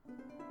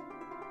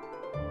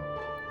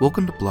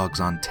Welcome to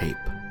Blogs on Tape.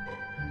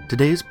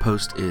 Today's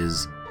post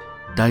is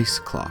Dice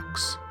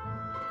Clocks,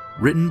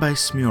 written by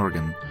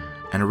Smjorgen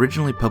and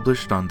originally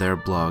published on their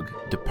blog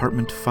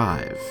Department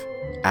 5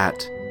 at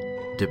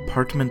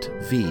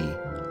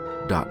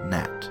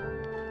departmentv.net.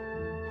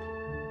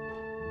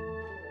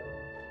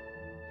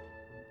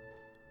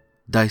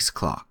 Dice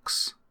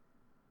Clocks.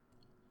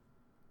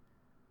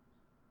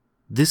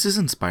 This is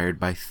inspired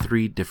by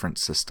three different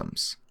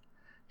systems: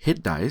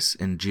 hit dice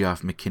in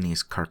Geoff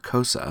McKinney's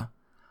Carcosa,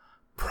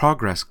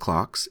 progress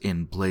clocks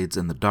in Blades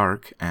in the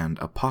Dark and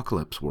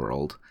Apocalypse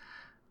World,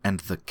 and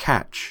the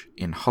catch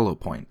in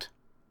Hollowpoint.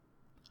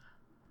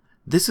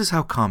 This is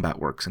how combat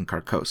works in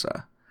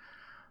Carcosa.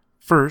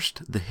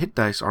 First, the hit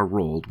dice are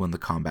rolled when the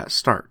combat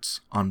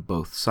starts, on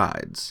both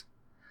sides.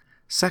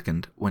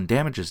 Second, when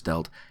damage is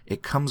dealt,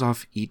 it comes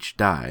off each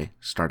die,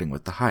 starting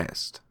with the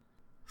highest.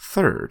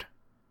 Third,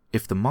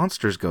 if the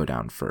monsters go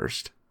down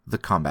first, the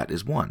combat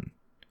is won.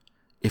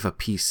 If a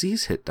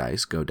PC's hit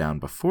dice go down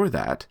before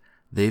that,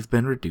 they've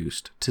been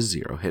reduced to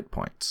 0 hit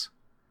points.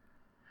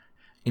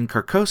 In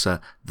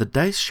Carcosa, the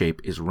dice shape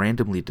is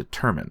randomly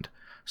determined,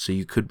 so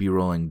you could be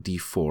rolling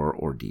d4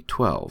 or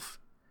d12.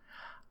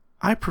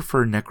 I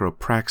prefer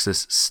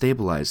Necropraxis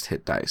stabilized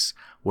hit dice,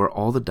 where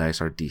all the dice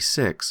are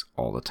d6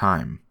 all the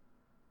time.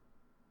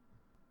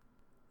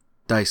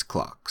 Dice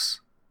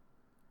Clocks.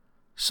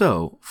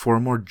 So, for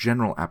a more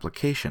general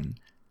application,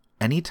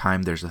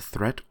 anytime there's a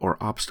threat or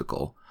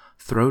obstacle,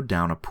 throw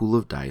down a pool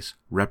of dice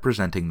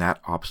representing that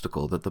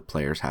obstacle that the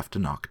players have to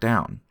knock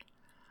down.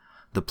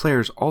 The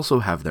players also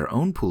have their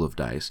own pool of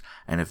dice,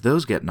 and if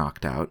those get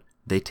knocked out,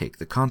 they take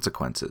the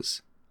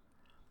consequences.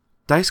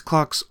 Dice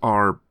clocks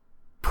are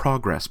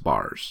progress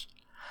bars.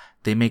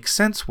 They make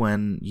sense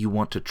when you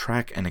want to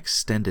track an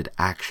extended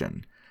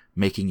action,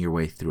 making your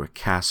way through a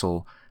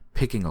castle,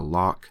 picking a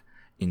lock,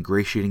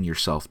 ingratiating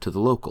yourself to the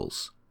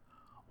locals.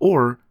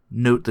 Or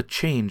note the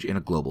change in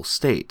a global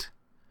state,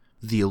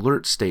 the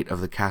alert state of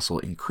the castle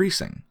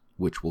increasing,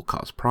 which will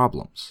cause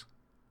problems.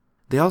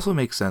 They also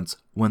make sense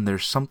when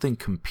there's something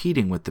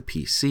competing with the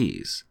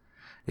PCs.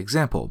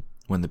 Example,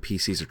 when the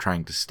PCs are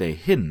trying to stay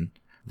hidden,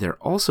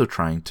 they're also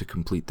trying to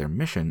complete their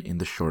mission in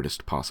the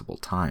shortest possible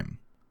time.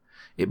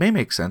 It may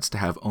make sense to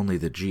have only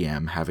the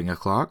GM having a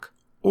clock,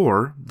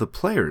 or the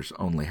players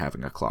only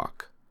having a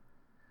clock.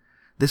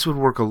 This would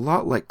work a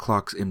lot like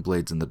clocks in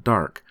Blades in the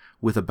Dark,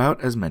 with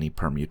about as many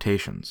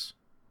permutations.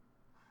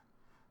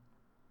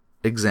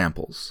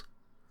 Examples.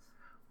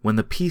 When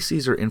the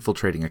PCs are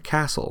infiltrating a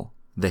castle,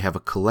 they have a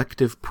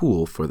collective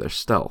pool for their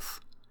stealth.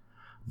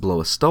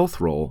 Blow a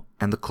stealth roll,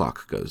 and the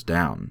clock goes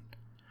down.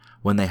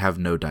 When they have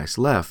no dice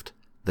left,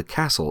 the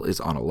castle is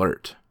on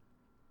alert.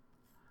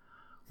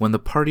 When the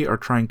party are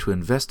trying to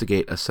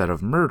investigate a set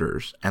of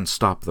murders and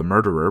stop the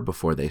murderer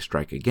before they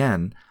strike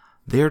again,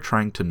 they are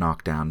trying to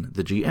knock down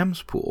the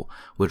GM's pool,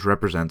 which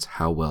represents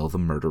how well the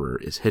murderer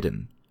is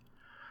hidden.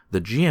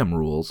 The GM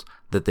rules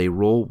that they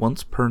roll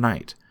once per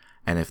night,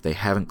 and if they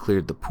haven't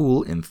cleared the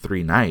pool in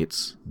 3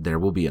 nights, there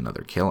will be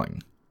another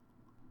killing.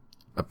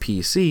 A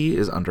PC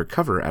is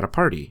undercover at a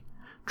party,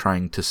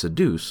 trying to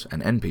seduce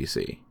an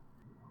NPC.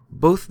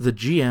 Both the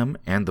GM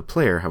and the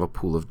player have a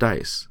pool of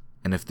dice,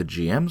 and if the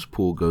GM's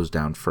pool goes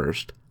down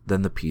first,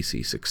 then the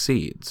PC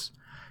succeeds.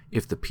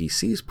 If the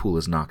PC's pool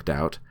is knocked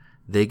out,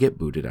 they get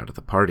booted out of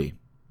the party.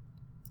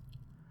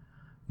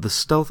 The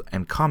stealth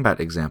and combat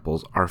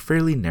examples are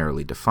fairly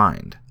narrowly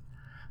defined.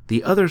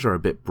 The others are a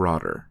bit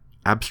broader,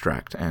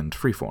 abstract and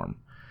freeform,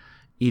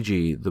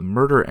 e.g. the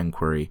murder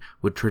enquiry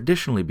would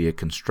traditionally be a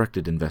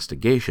constructed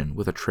investigation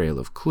with a trail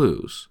of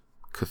clues,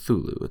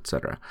 Cthulhu,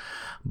 etc.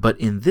 But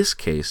in this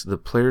case, the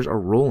players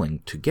are rolling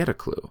to get a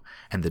clue,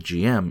 and the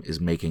GM is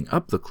making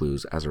up the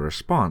clues as a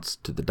response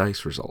to the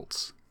dice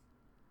results.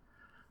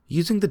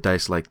 Using the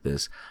dice like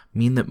this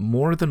mean that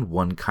more than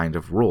one kind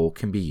of roll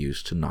can be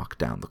used to knock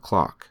down the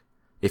clock,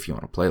 if you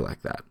want to play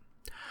like that.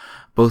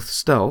 Both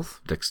stealth,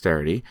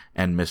 dexterity,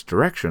 and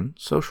misdirection,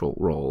 social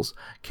rolls,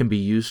 can be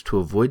used to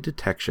avoid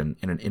detection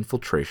in an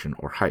infiltration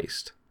or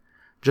heist.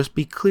 Just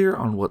be clear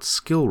on what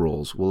skill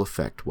rolls will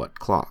affect what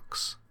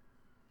clocks.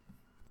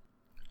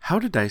 How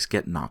do dice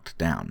get knocked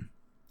down?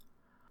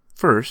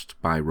 First,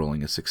 by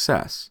rolling a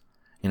success.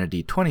 In a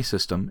D20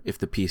 system, if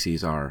the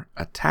PCs are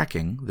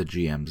attacking the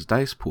GM's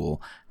dice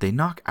pool, they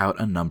knock out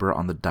a number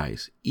on the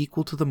dice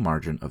equal to the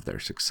margin of their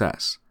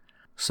success.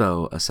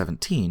 So, a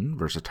 17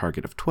 versus a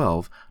target of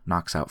 12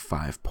 knocks out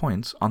 5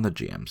 points on the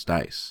GM's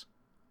dice.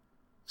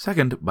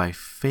 Second, by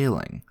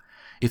failing.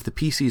 If the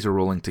PCs are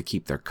rolling to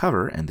keep their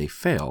cover and they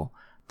fail,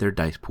 their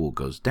dice pool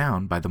goes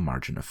down by the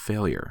margin of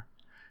failure.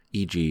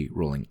 E.g.,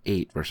 rolling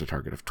 8 versus a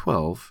target of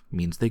 12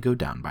 means they go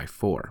down by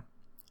 4.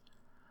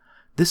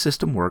 This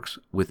system works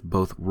with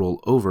both roll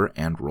over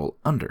and roll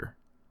under.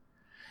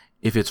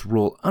 If it's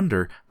roll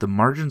under, the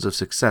margins of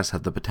success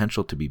have the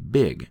potential to be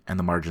big, and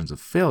the margins of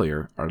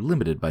failure are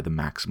limited by the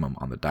maximum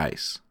on the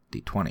dice,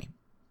 d20.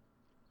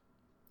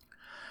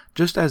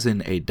 Just as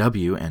in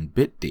AW and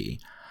BitD,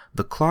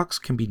 the clocks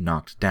can be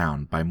knocked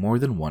down by more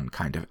than one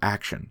kind of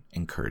action,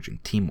 encouraging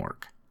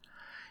teamwork.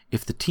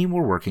 If the team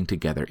were working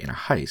together in a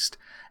heist,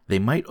 they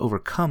might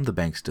overcome the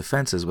bank's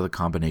defenses with a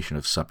combination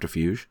of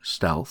subterfuge,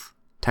 stealth,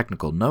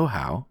 technical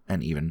know-how,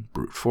 and even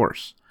brute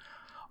force.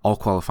 All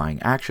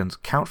qualifying actions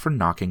count for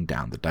knocking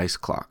down the dice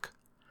clock.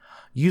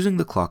 Using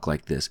the clock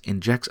like this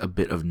injects a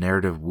bit of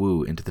narrative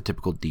woo into the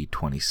typical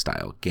D20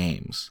 style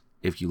games,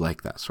 if you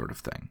like that sort of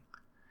thing.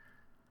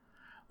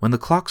 When the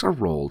clocks are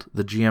rolled,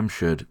 the GM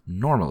should,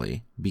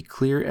 normally, be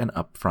clear and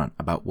upfront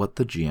about what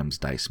the GM's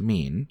dice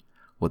mean,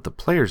 what the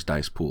player's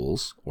dice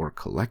pools, or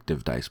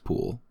collective dice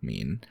pool,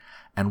 mean,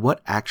 and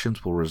what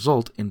actions will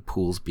result in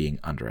pools being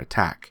under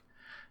attack.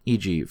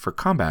 E.g., for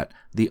combat,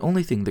 the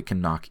only thing that can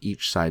knock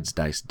each side's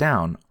dice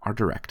down are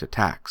direct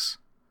attacks.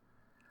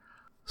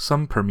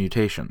 Some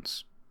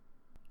permutations.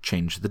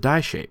 Change the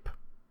die shape.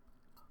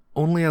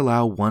 Only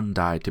allow one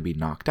die to be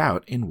knocked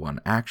out in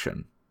one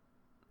action,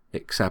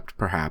 except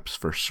perhaps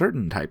for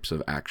certain types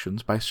of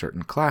actions by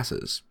certain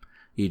classes,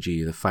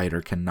 e.g. the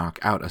fighter can knock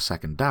out a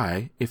second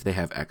die if they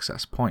have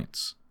excess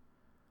points.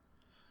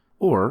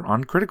 Or,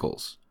 on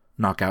criticals,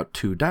 knock out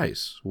 2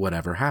 dice,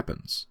 whatever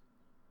happens.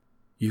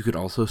 You could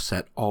also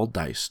set all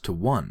dice to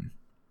 1.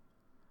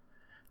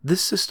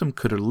 This system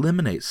could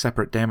eliminate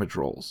separate damage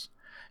rolls.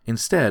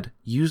 Instead,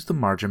 use the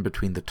margin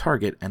between the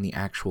target and the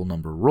actual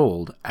number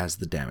rolled as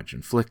the damage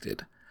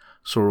inflicted.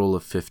 So a roll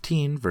of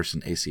 15 versus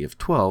an AC of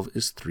 12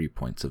 is 3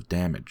 points of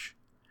damage.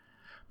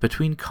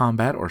 Between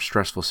combat or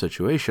stressful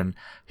situation,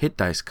 hit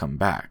dice come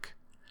back.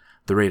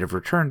 The rate of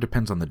return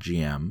depends on the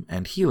GM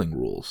and healing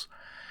rules.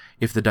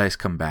 If the dice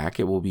come back,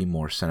 it will be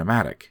more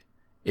cinematic.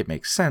 It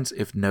makes sense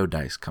if no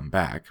dice come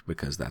back,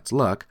 because that's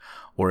luck,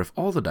 or if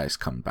all the dice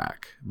come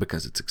back,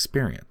 because it's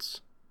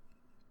experience.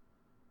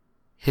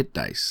 Hit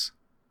dice.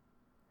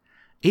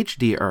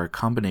 HD are a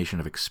combination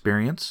of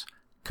experience,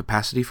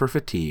 capacity for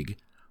fatigue,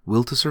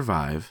 will to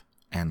survive,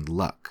 and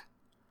luck.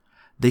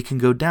 They can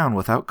go down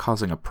without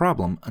causing a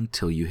problem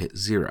until you hit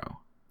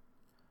 0.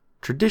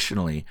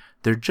 Traditionally,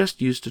 they're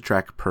just used to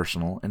track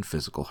personal and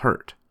physical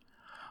hurt.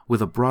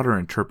 With a broader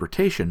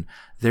interpretation,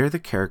 they're the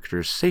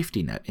character's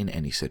safety net in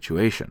any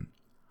situation.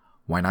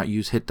 Why not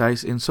use hit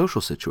dice in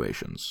social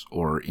situations,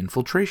 or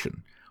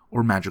infiltration,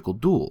 or magical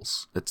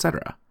duels,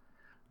 etc.?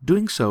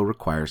 Doing so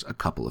requires a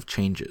couple of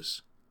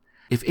changes.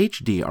 If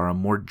HD are a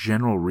more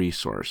general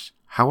resource,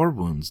 how are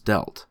wounds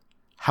dealt?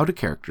 How do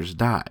characters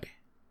die?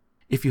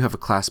 If you have a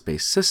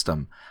class-based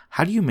system,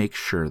 how do you make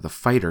sure the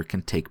fighter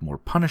can take more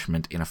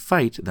punishment in a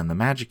fight than the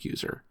magic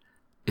user,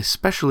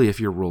 especially if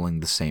you're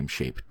rolling the same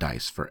shape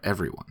dice for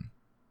everyone?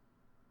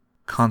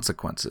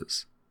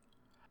 Consequences.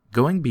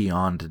 Going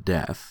beyond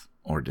death,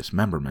 or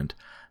dismemberment,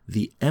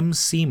 the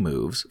MC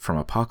moves from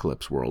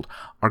Apocalypse World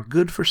are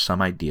good for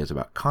some ideas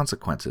about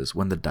consequences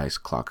when the dice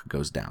clock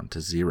goes down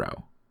to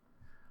 0.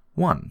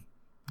 1.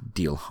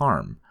 Deal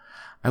harm.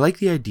 I like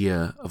the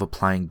idea of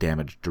applying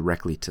damage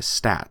directly to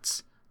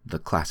stats, the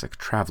classic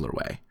Traveler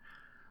way.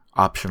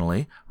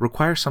 Optionally,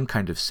 require some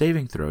kind of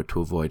saving throw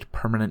to avoid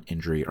permanent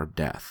injury or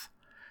death.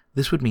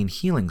 This would mean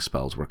healing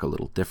spells work a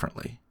little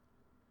differently.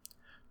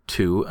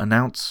 2.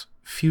 Announce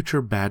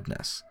future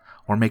badness,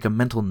 or make a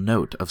mental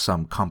note of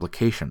some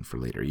complication for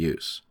later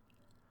use.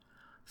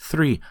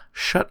 3.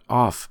 Shut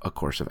off a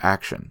course of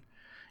action,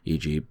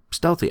 e.g.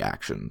 stealthy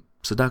action,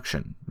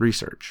 seduction,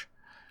 research.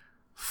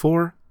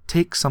 4.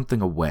 Take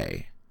something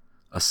away,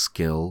 a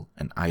skill,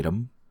 an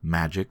item,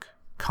 magic,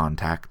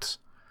 contacts,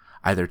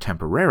 either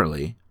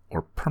temporarily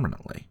or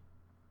permanently.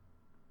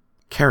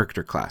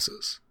 Character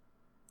classes.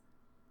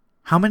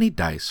 How many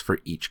dice for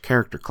each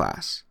character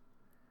class?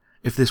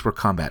 If this were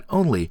combat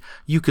only,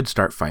 you could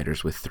start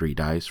fighters with 3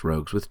 dice,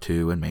 rogues with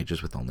 2, and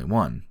mages with only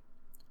 1.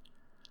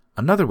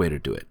 Another way to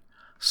do it,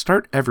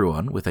 start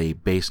everyone with a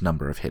base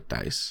number of hit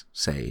dice,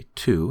 say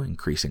 2,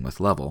 increasing with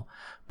level,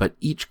 but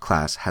each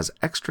class has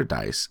extra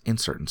dice in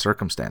certain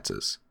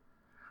circumstances.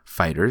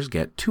 Fighters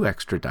get 2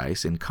 extra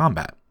dice in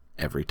combat,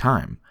 every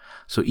time,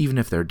 so even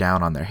if they're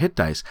down on their hit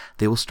dice,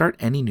 they will start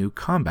any new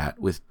combat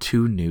with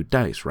 2 new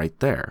dice right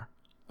there.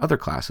 Other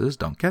classes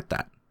don't get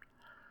that.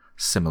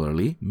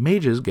 Similarly,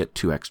 mages get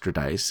 2 extra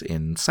dice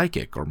in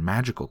psychic or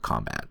magical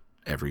combat,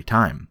 every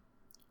time.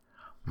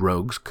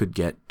 Rogues could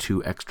get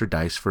 2 extra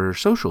dice for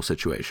social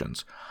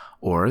situations,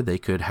 or they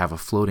could have a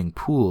floating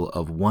pool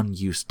of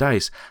one-use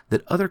dice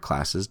that other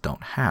classes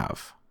don't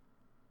have.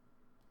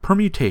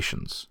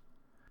 Permutations.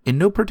 In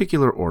no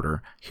particular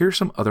order, here are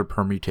some other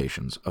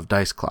permutations of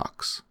dice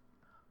clocks.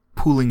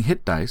 Pooling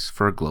hit dice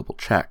for a global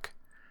check.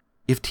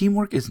 If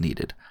teamwork is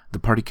needed, the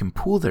party can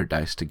pool their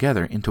dice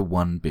together into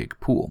one big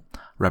pool,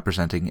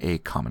 representing a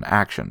common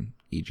action,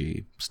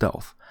 e.g.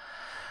 stealth.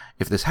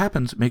 If this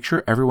happens, make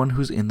sure everyone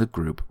who's in the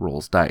group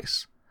rolls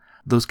dice.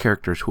 Those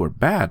characters who are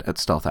bad at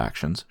stealth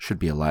actions should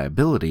be a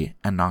liability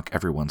and knock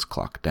everyone's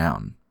clock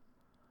down.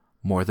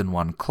 More than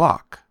one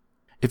clock.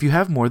 If you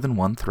have more than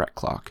one threat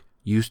clock,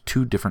 use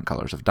 2 different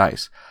colors of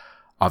dice.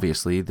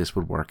 Obviously, this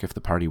would work if the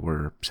party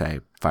were,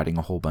 say, fighting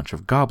a whole bunch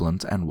of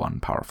goblins and 1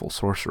 powerful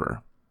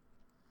sorcerer.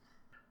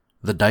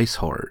 The Dice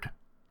Horde.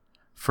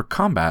 For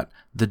combat,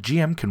 the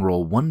GM can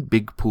roll 1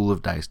 big pool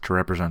of dice to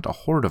represent a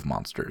horde of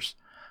monsters.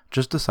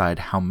 just decide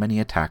how many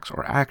attacks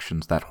or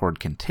actions that horde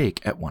can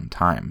take at one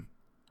time.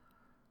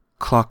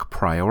 Clock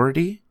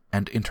priority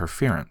and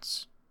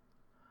interference.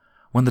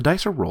 When the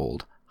dice are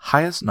rolled,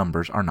 highest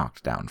numbers are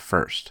knocked down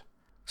first.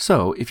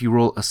 So, if you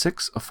roll a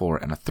 6, a 4,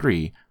 and a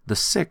 3, the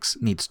 6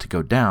 needs to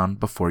go down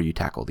before you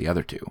tackle the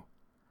other two.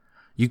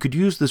 You could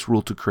use this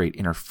rule to create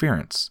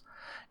interference.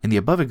 In the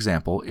above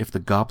example, if the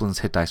goblins'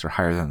 hit dice are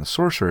higher than the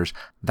sorcerers,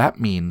 that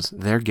means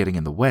they're getting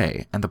in the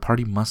way, and the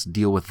party must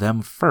deal with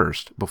them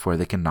first before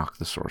they can knock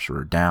the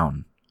sorcerer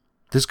down.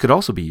 This could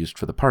also be used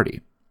for the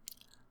party.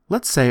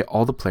 Let's say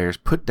all the players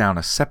put down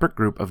a separate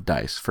group of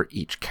dice for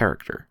each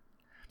character.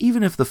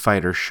 Even if the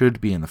fighter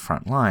should be in the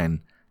front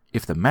line,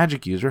 if the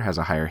magic user has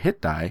a higher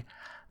hit die,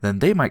 then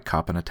they might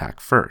cop an attack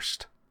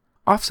first.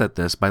 Offset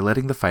this by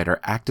letting the fighter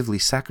actively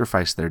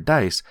sacrifice their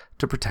dice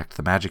to protect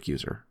the magic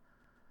user.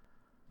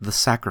 The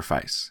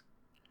sacrifice.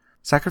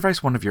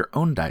 Sacrifice one of your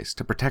own dice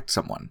to protect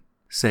someone,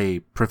 say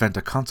prevent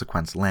a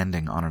consequence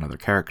landing on another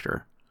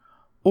character,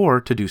 or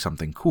to do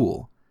something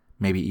cool,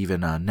 maybe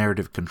even a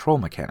narrative control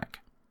mechanic.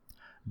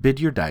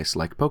 Bid your dice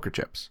like poker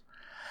chips.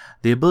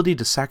 The ability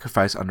to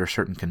sacrifice under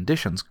certain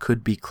conditions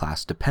could be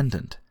class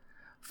dependent.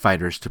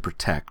 Fighters to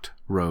protect,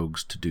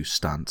 rogues to do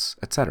stunts,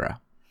 etc.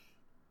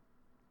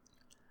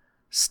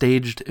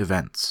 Staged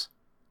events.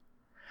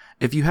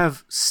 If you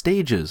have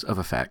stages of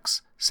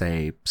effects,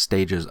 say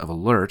stages of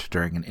alert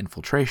during an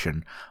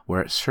infiltration,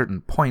 where at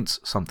certain points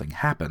something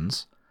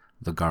happens,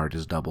 the guard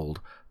is doubled,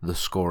 the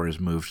score is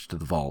moved to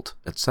the vault,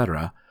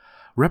 etc.,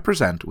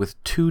 represent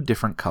with 2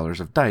 different colors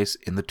of dice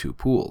in the 2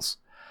 pools.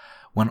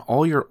 When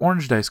all your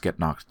orange dice get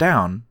knocked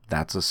down,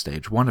 that's a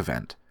stage 1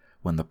 event.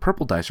 When the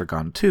purple dice are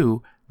gone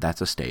too,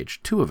 that's a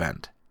stage 2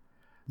 event.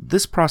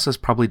 This process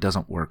probably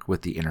doesn't work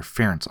with the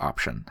interference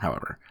option,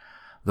 however.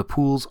 The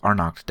pools are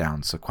knocked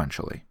down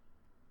sequentially.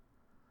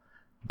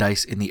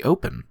 Dice in the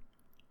open.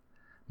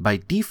 By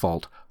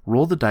default,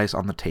 roll the dice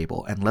on the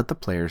table and let the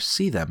players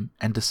see them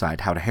and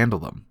decide how to handle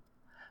them.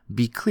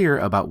 Be clear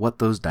about what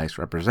those dice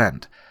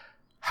represent,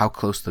 how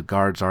close the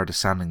guards are to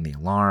sounding the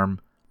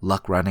alarm,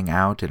 luck running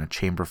out in a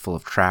chamber full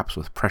of traps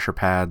with pressure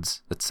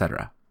pads,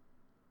 etc.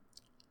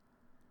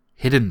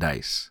 Hidden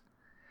dice.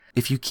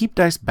 If you keep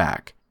dice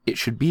back, it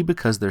should be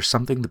because there's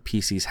something the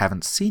PCs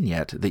haven't seen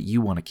yet that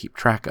you want to keep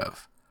track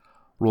of.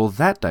 Roll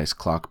that dice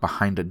clock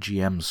behind a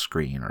GM's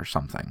screen or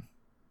something.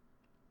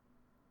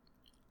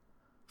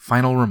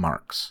 Final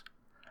remarks.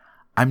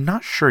 I'm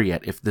not sure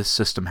yet if this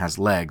system has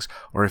legs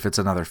or if it's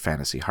another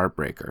fantasy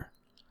heartbreaker.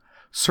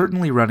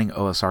 Certainly running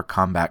OSR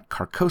combat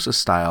Carcosa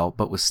style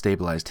but with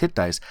stabilized hit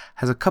dice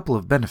has a couple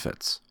of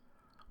benefits.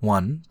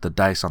 1, the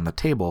dice on the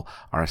table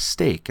are a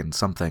stake and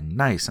something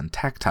nice and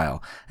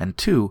tactile, and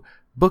 2,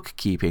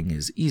 bookkeeping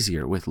is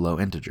easier with low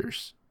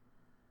integers.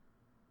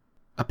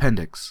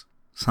 Appendix.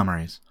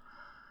 Summaries.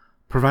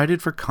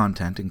 Provided for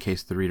content in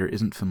case the reader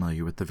isn't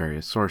familiar with the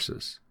various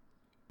sources.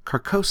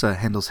 Carcosa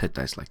handles hit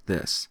dice like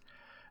this.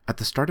 At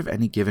the start of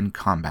any given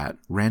combat,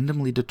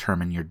 randomly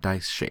determine your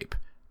dice shape,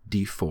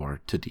 D4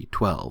 to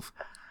D12.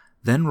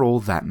 Then roll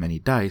that many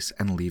dice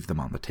and leave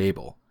them on the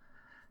table.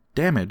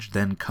 Damage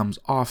then comes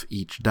off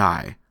each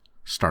die,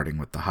 starting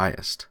with the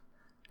highest.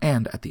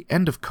 And at the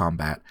end of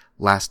combat,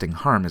 lasting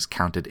harm is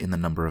counted in the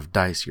number of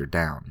dice you're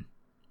down.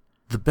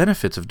 The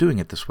benefits of doing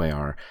it this way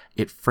are,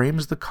 it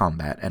frames the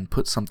combat and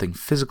puts something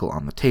physical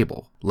on the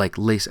table, like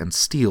Lace and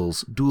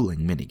Steel's dueling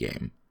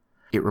minigame.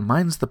 It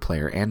reminds the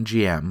player and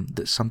GM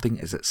that something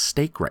is at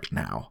stake right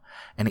now,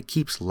 and it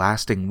keeps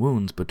lasting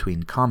wounds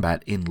between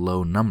combat in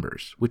low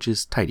numbers, which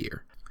is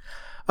tidier.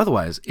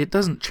 Otherwise, it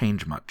doesn't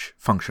change much,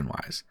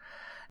 function-wise.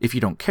 If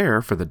you don't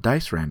care for the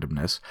dice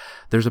randomness,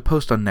 there's a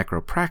post on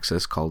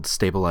Necropraxis called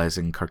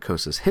Stabilizing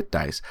Carcosa's Hit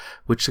Dice,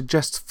 which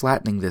suggests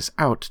flattening this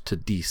out to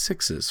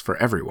D6s for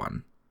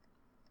everyone.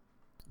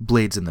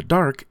 Blades in the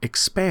Dark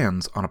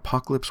expands on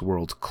Apocalypse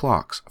World's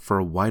clocks for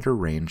a wider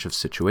range of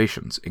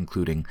situations,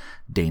 including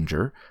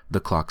danger, the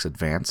clocks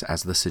advance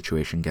as the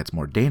situation gets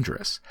more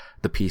dangerous,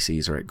 the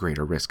PCs are at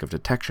greater risk of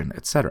detection,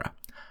 etc.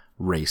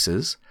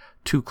 Races,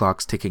 2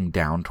 clocks ticking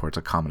down towards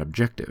a common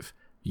objective,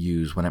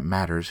 use when it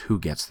matters who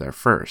gets there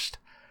first.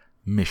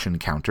 Mission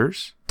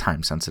counters,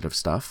 time-sensitive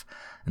stuff,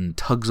 and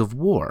tugs of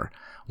war,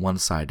 one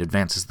side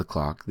advances the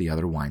clock, the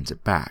other winds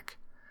it back,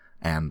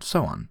 and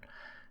so on.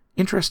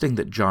 Interesting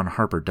that John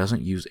Harper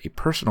doesn't use a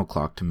personal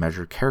clock to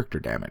measure character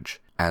damage,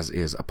 as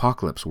is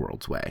Apocalypse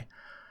World's way.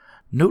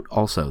 Note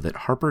also that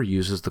Harper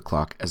uses the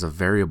clock as a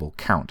variable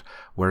count,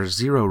 where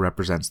 0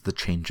 represents the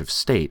change of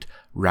state,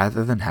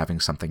 rather than having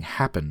something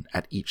happen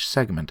at each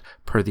segment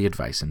per the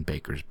advice in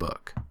Baker's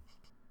book.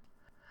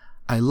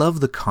 I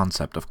love the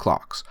concept of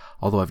clocks,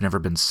 although I've never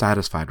been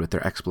satisfied with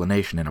their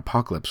explanation in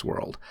Apocalypse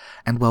World,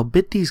 and while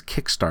BitD's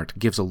Kickstart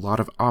gives a lot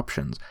of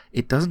options,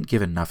 it doesn't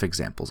give enough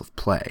examples of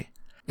play.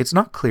 It's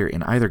not clear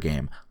in either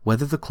game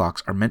whether the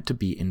clocks are meant to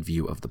be in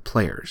view of the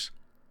players.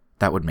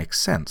 That would make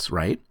sense,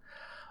 right?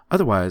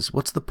 Otherwise,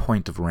 what's the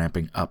point of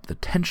ramping up the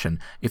tension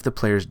if the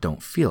players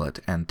don't feel it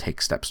and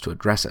take steps to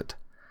address it?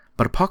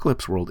 But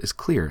Apocalypse World is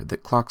clear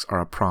that clocks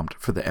are a prompt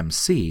for the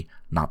MC,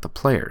 not the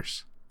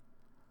players.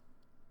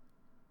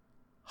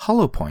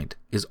 Hollow Point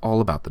is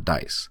all about the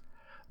dice.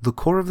 The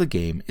core of the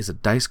game is a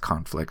dice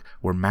conflict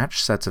where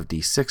matched sets of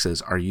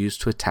d6s are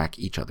used to attack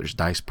each other's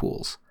dice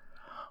pools.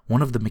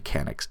 One of the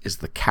mechanics is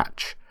the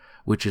catch,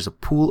 which is a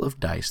pool of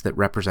dice that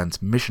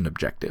represents mission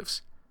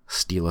objectives: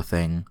 steal a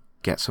thing,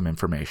 get some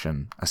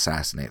information,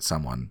 assassinate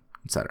someone,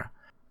 etc.,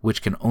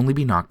 which can only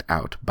be knocked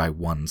out by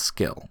one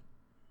skill.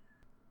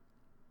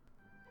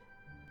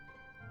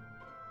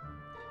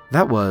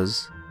 That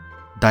was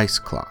Dice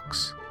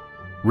Clocks,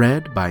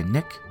 read by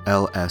Nick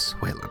L.S.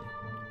 Whalen.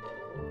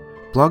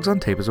 Blogs on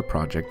Tape is a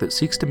project that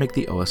seeks to make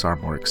the OSR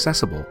more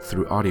accessible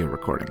through audio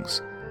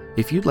recordings.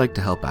 If you'd like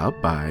to help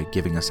out by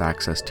giving us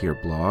access to your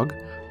blog,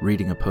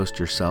 reading a post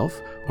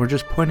yourself, or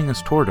just pointing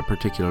us toward a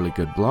particularly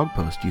good blog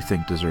post you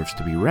think deserves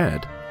to be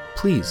read,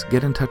 please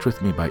get in touch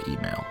with me by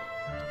email.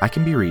 I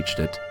can be reached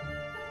at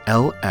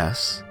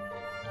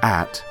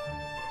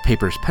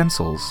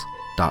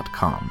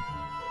ls@paperspencils.com.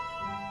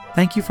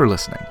 Thank you for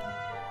listening.